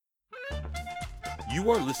You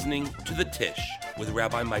are listening to The Tish with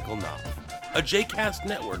Rabbi Michael Knopf, a JCast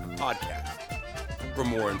Network podcast. For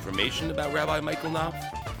more information about Rabbi Michael Knopf,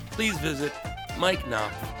 please visit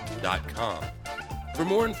mikeknopf.com. For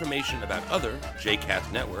more information about other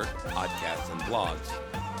JCast Network podcasts and blogs,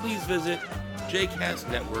 please visit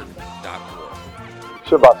jcastnetwork.org.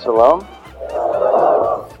 Shabbat Shalom.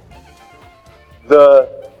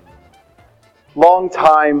 The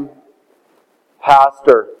longtime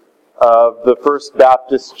pastor of the First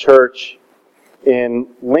Baptist Church in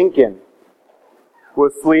Lincoln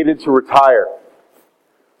was slated to retire.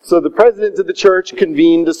 So the president of the church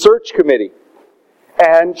convened a search committee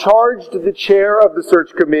and charged the chair of the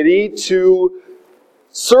search committee to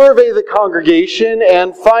survey the congregation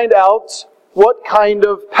and find out what kind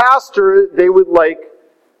of pastor they would like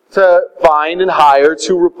to find and hire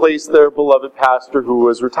to replace their beloved pastor who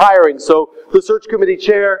was retiring. So the search committee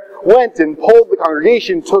chair went and polled the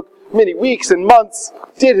congregation, took many weeks and months,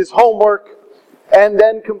 did his homework, and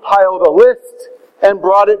then compiled a list and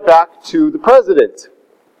brought it back to the president.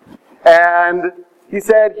 And he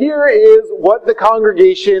said, here is what the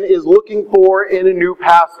congregation is looking for in a new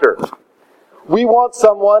pastor. We want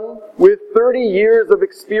someone with 30 years of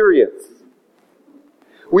experience.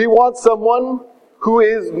 We want someone who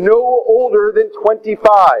is no older than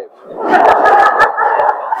 25.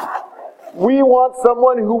 We want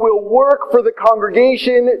someone who will work for the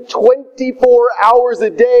congregation 24 hours a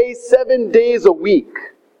day, 7 days a week.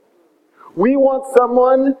 We want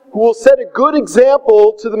someone who will set a good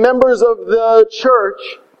example to the members of the church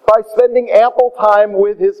by spending ample time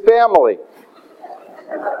with his family.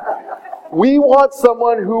 We want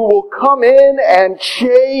someone who will come in and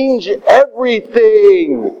change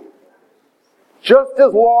everything, just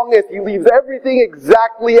as long as he leaves everything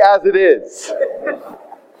exactly as it is.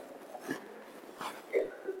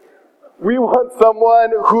 We want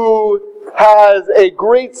someone who has a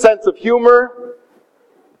great sense of humor,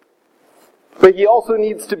 but he also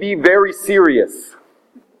needs to be very serious.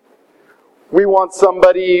 We want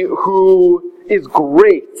somebody who is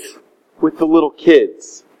great with the little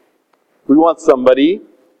kids. We want somebody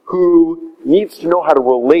who needs to know how to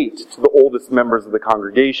relate to the oldest members of the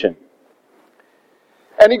congregation.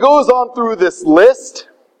 And he goes on through this list,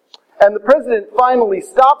 and the president finally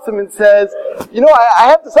stops him and says, I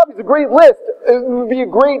have to stop. It's a great list. It would be a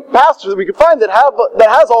great pastor that we could find that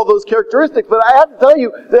has all those characteristics, but I have to tell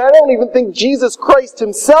you that I don't even think Jesus Christ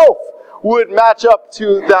himself would match up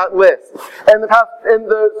to that list. And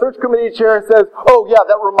the search committee chair says, oh yeah,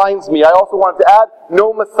 that reminds me, I also wanted to add,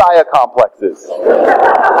 no Messiah complexes.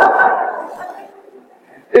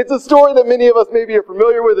 It's a story that many of us maybe are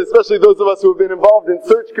familiar with, especially those of us who have been involved in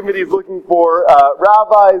search committees looking for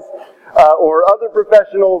rabbis or other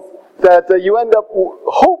professionals, that you end up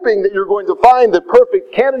hoping that you're going to find the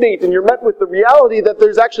perfect candidate, and you're met with the reality that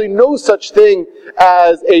there's actually no such thing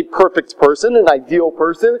as a perfect person, an ideal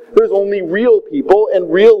person. There's only real people and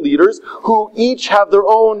real leaders who each have their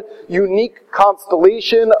own unique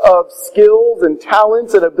constellation of skills and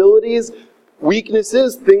talents and abilities,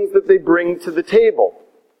 weaknesses, things that they bring to the table.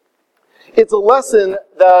 It's a lesson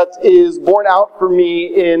that is borne out for me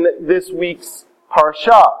in this week's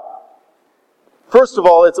parashah. First of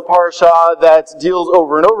all, it's a parashah that deals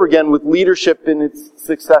over and over again with leadership and its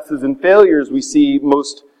successes and failures. We see,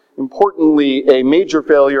 most importantly, a major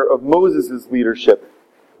failure of Moses' leadership.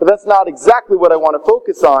 But that's not exactly what I want to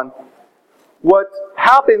focus on. What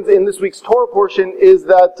happens in this week's Torah portion is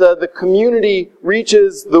that the community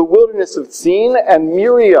reaches the wilderness of Sin, and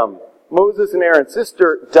Miriam, Moses and Aaron's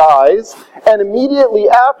sister, dies, and immediately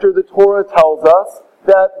after, the Torah tells us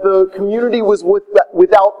that the community was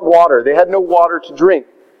without water. They had no water to drink.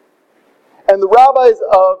 And the rabbis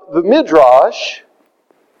of the Midrash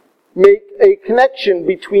make a connection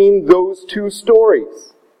between those two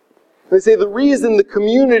stories. They say the reason the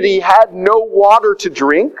community had no water to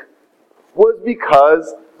drink was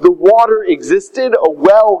because the water existed. A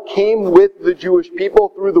well came with the Jewish people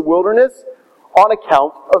through the wilderness on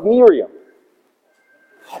account of Miriam.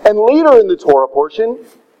 And later in the Torah portion,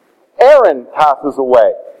 Aaron passes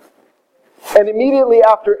away. And immediately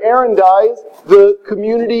after Aaron dies, the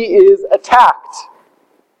community is attacked.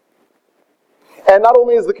 And not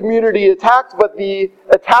only is the community attacked, but the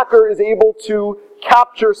attacker is able to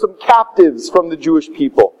capture some captives from the Jewish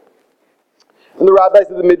people. And the rabbis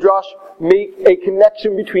of the Midrash make a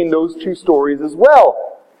connection between those two stories as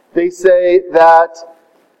well. They say that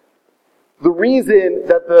the reason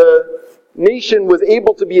that the nation was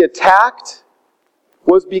able to be attacked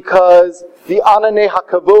was because the Ananei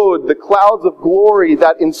HaKavod, the clouds of glory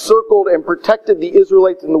that encircled and protected the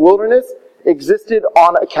Israelites in the wilderness, existed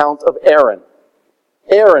on account of Aaron.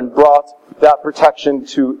 Aaron brought that protection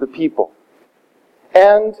to the people.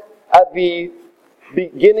 And at the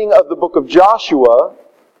beginning of the book of Joshua,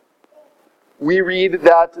 we read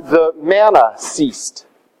that the manna ceased.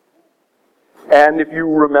 And if you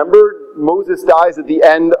remember, Moses dies at the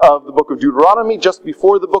end of the book of Deuteronomy, just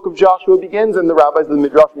before the book of Joshua begins, and the rabbis of the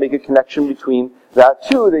Midrash make a connection between that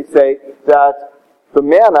too. They say that the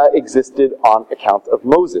manna existed on account of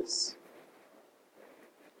Moses.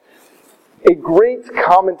 A great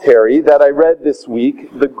commentary that I read this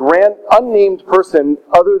week, the unnamed person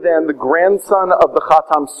other than the grandson of the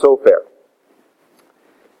Khatam Sofer,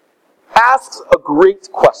 asks a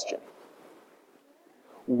great question.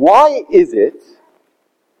 Why is it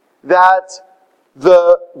that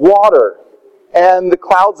the water and the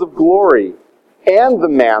clouds of glory and the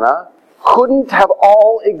manna couldn't have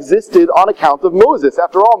all existed on account of Moses?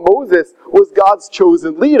 After all, Moses was God's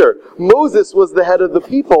chosen leader. Moses was the head of the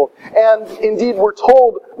people. And indeed, we're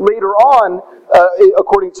told later on,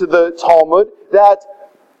 according to the Talmud, that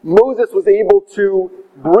Moses was able to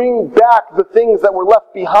bring back the things that were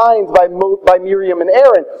left behind by Miriam and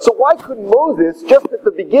Aaron. So why could Moses, just at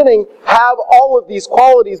the beginning, have all of these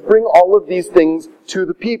qualities, bring all of these things to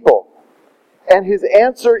the people? And his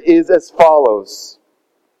answer is as follows.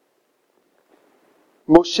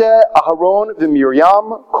 Moshe, Aharon,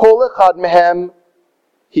 v'Miriam, kol echad mehem,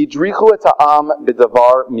 hidrichu et ha'am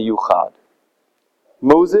b'davar miyuchad.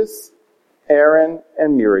 Moses, Aaron,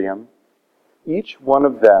 and Miriam, each one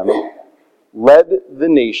of them led the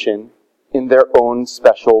nation in their own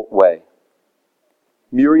special way.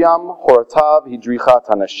 Miriam horatav hidrichat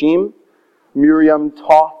hanashim. Miriam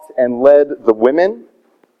taught and led the women.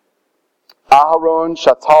 Aharon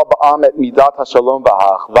shatal ba'am et midat hashalom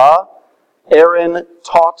v'ha'achva. Aaron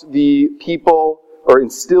taught the people, or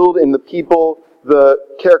instilled in the people, the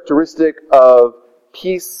characteristic of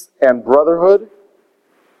peace and brotherhood.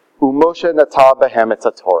 Umoshe natah behem et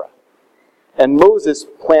Torah. And Moses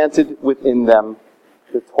planted within them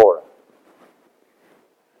the Torah.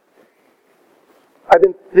 I've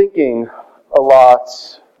been thinking a lot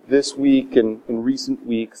this week and in recent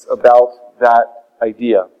weeks about that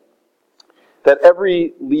idea. That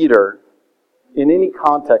every leader, in any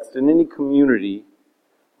context, in any community,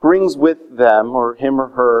 brings with them, or him or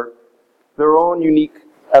her, their own unique,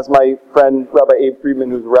 as my friend Rabbi Abe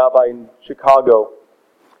Friedman, who's a rabbi in Chicago,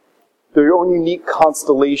 their own unique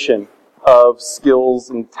constellation of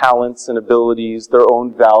skills and talents and abilities, their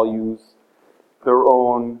own values, their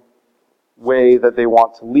own way that they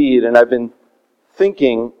want to lead. And I've been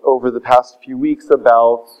thinking over the past few weeks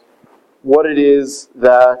about what it is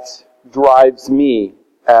that drives me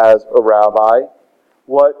as a rabbi,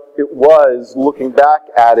 what it was looking back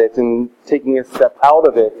at it and taking a step out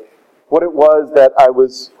of it, what it was that I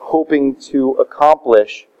was hoping to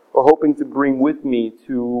accomplish or hoping to bring with me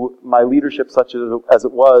to my leadership, such as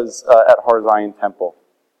it was at Har Zion Temple.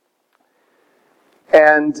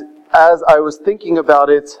 And as I was thinking about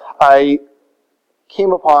it, I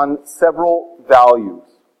came upon several values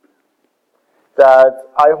that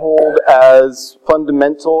I hold as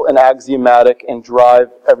fundamental and axiomatic and drive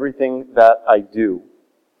everything that I do.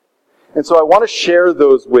 And so I want to share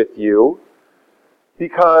those with you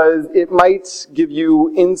because it might give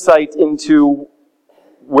you insight into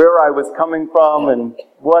where I was coming from and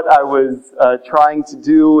what I was trying to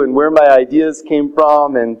do and where my ideas came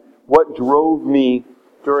from and what drove me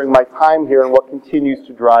during my time here and what continues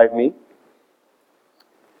to drive me.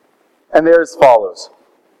 And they're as follows.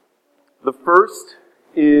 The first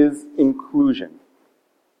is inclusion.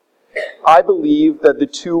 I believe that the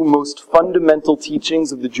two most fundamental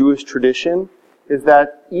teachings of the Jewish tradition is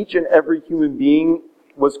that each and every human being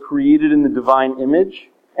was created in the divine image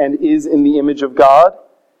and is in the image of God,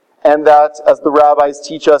 and that, as the rabbis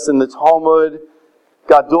teach us in the Talmud,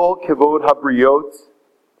 Gadol kevod habriot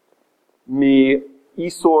mi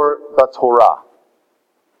isor batorah,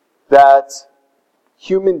 that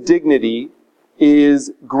human dignity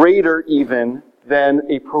is greater even than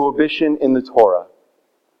a prohibition in the Torah.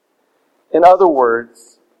 In other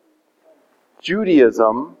words,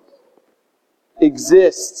 Judaism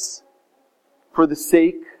exists for the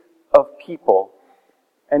sake of people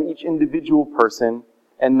and each individual person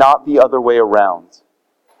and not the other way around.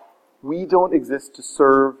 We don't exist to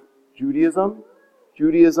serve Judaism.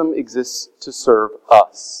 Judaism exists to serve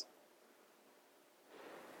us.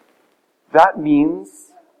 That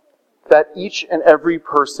means that each and every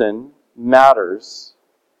person matters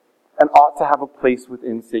and ought to have a place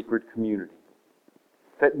within sacred community.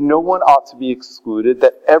 That no one ought to be excluded,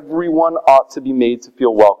 that everyone ought to be made to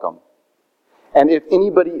feel welcome. And if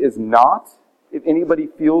anybody is not, if anybody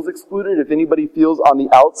feels excluded, if anybody feels on the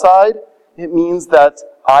outside, it means that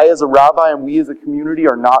I as a rabbi and we as a community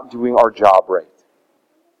are not doing our job right.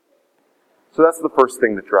 So that's the first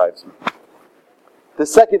thing that drives me. The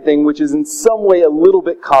second thing, which is in some way a little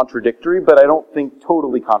bit contradictory, but I don't think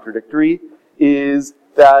totally contradictory, is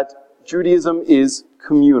that Judaism is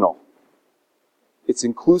communal. It's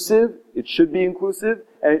inclusive, it should be inclusive,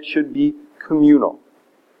 and it should be communal.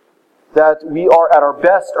 That we are at our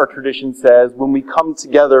best, our tradition says, when we come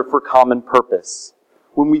together for common purpose.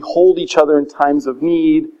 When we hold each other in times of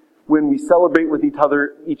need, when we celebrate with each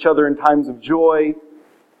other in times of joy,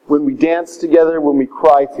 when we dance together, when we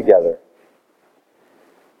cry together.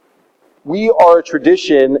 We are a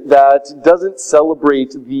tradition that doesn't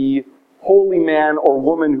celebrate the holy man or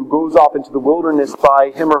woman who goes off into the wilderness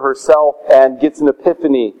by him or herself and gets an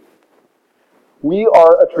epiphany. We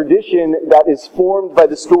are a tradition that is formed by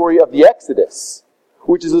the story of the Exodus,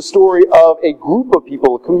 which is a story of a group of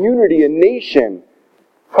people, a community, a nation,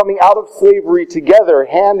 coming out of slavery together,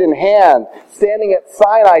 hand in hand, standing at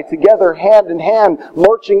Sinai together, hand in hand,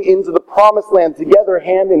 marching into the promised land together,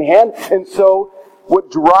 hand in hand. And so, what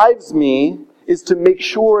drives me is to make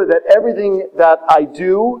sure that everything that I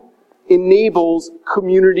do enables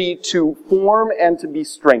community to form and to be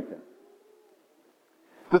strengthened.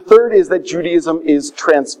 The third is that Judaism is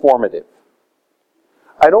transformative.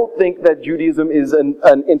 I don't think that Judaism is an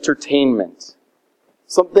entertainment.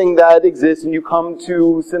 Something that exists and you come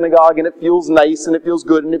to synagogue and it feels nice and it feels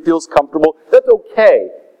good and it feels comfortable. That's okay.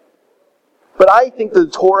 But I think the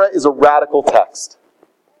Torah is a radical text.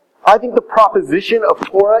 I think the proposition of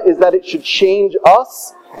Torah is that it should change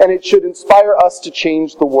us and it should inspire us to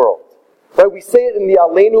change the world. Right? We say it in the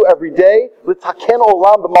Aleinu every day, L'taken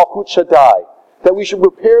olam b'malchut Shaddai, that we should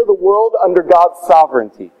repair the world under God's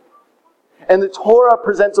sovereignty. And the Torah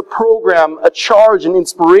presents a program, a charge, an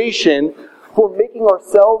inspiration for making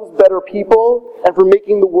ourselves better people and for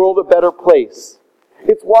making the world a better place.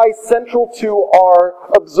 It's why central to our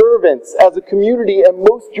observance as a community and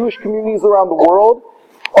most Jewish communities around the world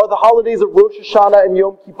are the holidays of Rosh Hashanah and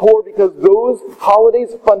Yom Kippur, because those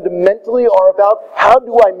holidays fundamentally are about how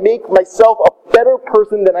do I make myself a better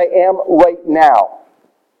person than I am right now.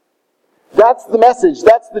 That's the message,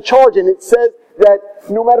 that's the charge, and it says that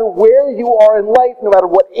no matter where you are in life, no matter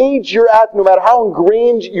what age you're at, no matter how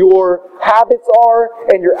ingrained your habits are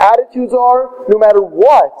and your attitudes are, no matter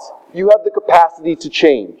what, you have the capacity to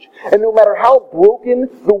change. And no matter how broken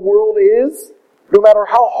the world is, no matter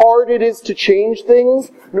how hard it is to change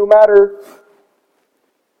things, no matter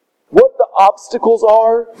what the obstacles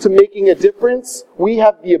are to making a difference, we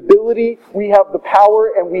have the ability, we have the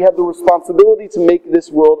power, and we have the responsibility to make this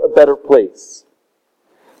world a better place.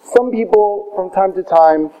 Some people, from time to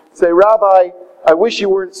time, say, Rabbi, I wish you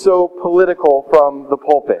weren't so political from the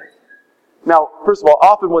pulpit. Now, first of all,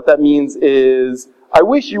 often what that means is, I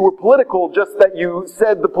wish you were political, just that you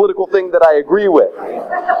said the political thing that I agree with.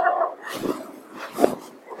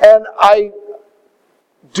 And I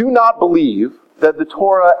do not believe that the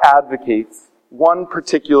Torah advocates one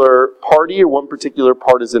particular party or one particular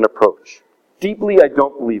partisan approach. Deeply, I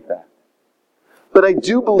don't believe that. But I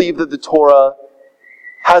do believe that the Torah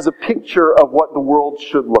has a picture of what the world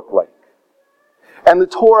should look like. And the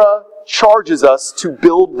Torah charges us to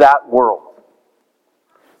build that world.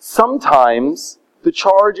 Sometimes the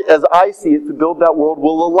charge, as I see it, to build that world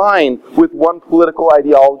will align with one political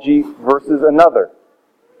ideology versus another.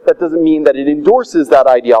 That doesn't mean that it endorses that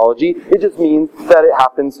ideology. It just means that it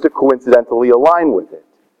happens to coincidentally align with it.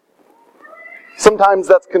 Sometimes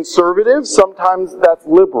that's conservative, sometimes that's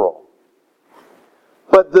liberal.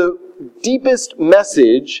 But the deepest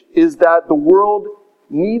message is that the world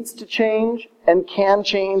needs to change and can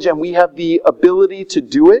change, and we have the ability to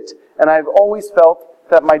do it. And I've always felt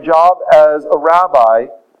that my job as a rabbi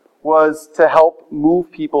was to help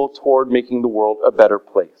move people toward making the world a better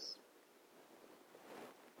place.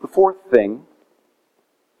 The fourth thing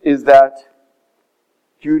is that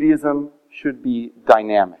Judaism should be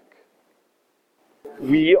dynamic.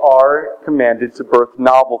 We are commanded to birth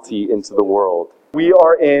novelty into the world. We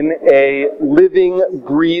are in a living,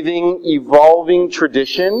 breathing, evolving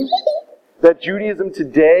tradition that Judaism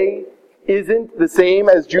today isn't the same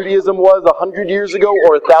as Judaism was 100 years ago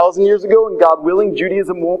or 1,000 years ago, and God willing,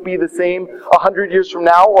 Judaism won't be the same 100 years from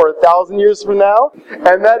now or 1,000 years from now.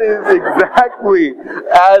 And that is exactly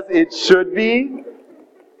as it should be,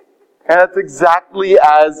 and that's exactly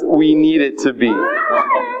as we need it to be.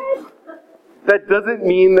 That doesn't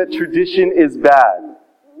mean that tradition is bad.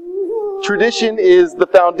 Tradition is the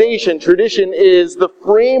foundation. Tradition is the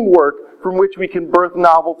framework from which we can birth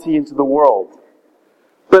novelty into the world.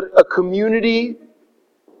 But a community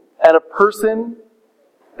and a person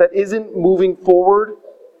that isn't moving forward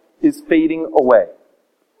is fading away.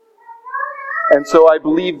 And so I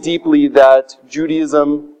believe deeply that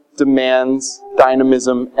Judaism demands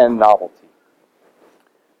dynamism and novelty.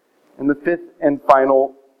 And the fifth and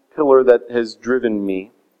final pillar that has driven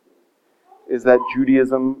me is that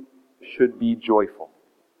Judaism should be joyful.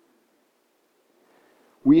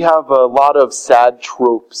 We have a lot of sad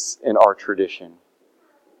tropes in our tradition.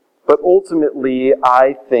 But ultimately,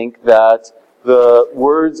 I think that the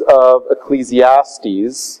words of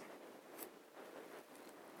Ecclesiastes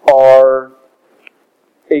are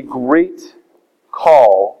a great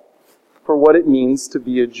call for what it means to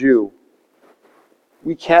be a Jew.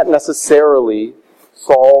 We can't necessarily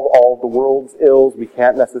solve all the world's ills. We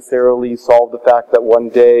can't necessarily solve the fact that one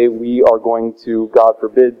day we are going to, God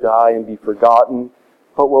forbid, die and be forgotten.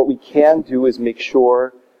 But what we can do is make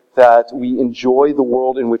sure that we enjoy the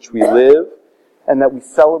world in which we live and that we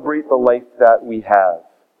celebrate the life that we have.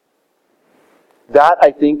 That,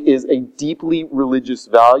 I think, is a deeply religious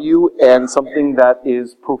value and something that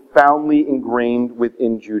is profoundly ingrained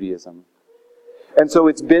within Judaism. And so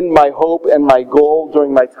it's been my hope and my goal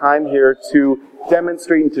during my time here to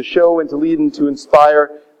demonstrate and to show and to lead and to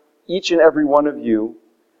inspire each and every one of you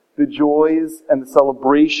the joys and the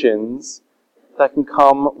celebrations that can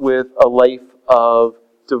come with a life of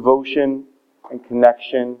devotion and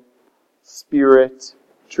connection, spirit,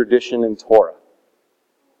 tradition, and Torah.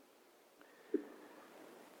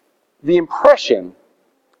 The impression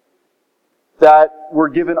that we're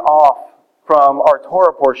given off from our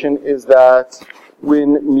Torah portion is that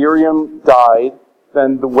when Miriam died,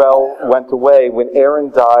 then the well went away. When Aaron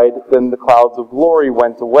died, then the clouds of glory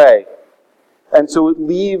went away. And so it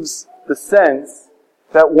leaves the sense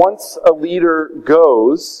that once a leader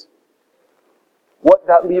goes, what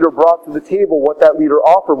that leader brought to the table, what that leader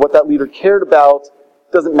offered, what that leader cared about,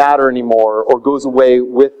 doesn't matter anymore or goes away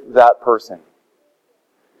with that person.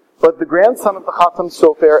 But the grandson of the Chatam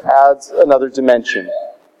Sofer adds another dimension,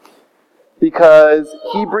 because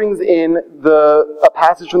he brings in a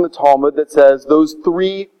passage from the Talmud that says those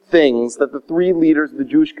three things that the three leaders of the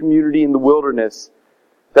Jewish community in the wilderness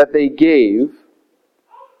that they gave,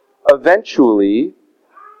 eventually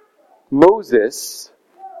Moses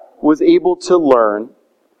was able to learn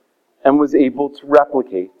and was able to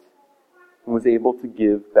replicate and was able to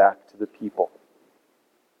give back to the people.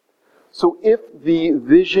 So if the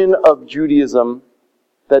vision of Judaism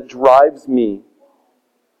that drives me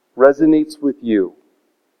resonates with you,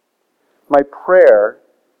 my prayer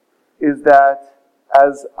is that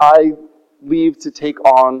as I leave to take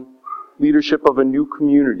on leadership of a new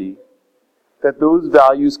community, that those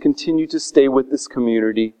values continue to stay with this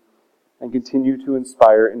community and continue to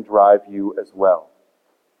inspire and drive you as well.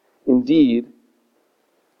 Indeed,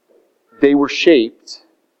 they were shaped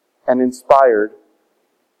and inspired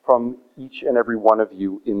from each and every one of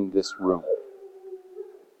you in this room.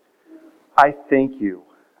 I thank you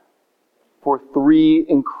for 3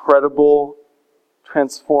 incredible,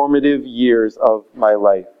 transformative years of my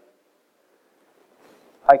life.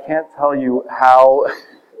 I can't tell you how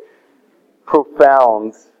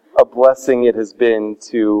profound a blessing it has been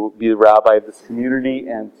to be the rabbi of this community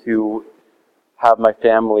and to have my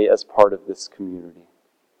family as part of this community.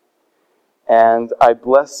 And I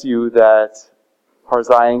bless you that Har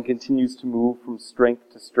Zion continues to move from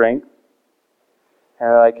strength to strength,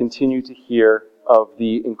 and I continue to hear of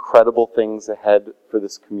the incredible things ahead for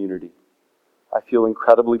this community. I feel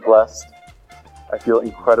incredibly blessed. I feel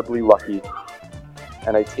incredibly lucky.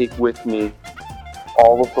 And I take with me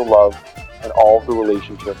all of the love and all of the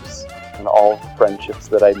relationships and all of the friendships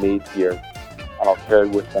that I made here. And I'll carry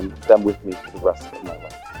with them with me for the rest of my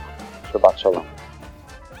life. Shabbat Shalom.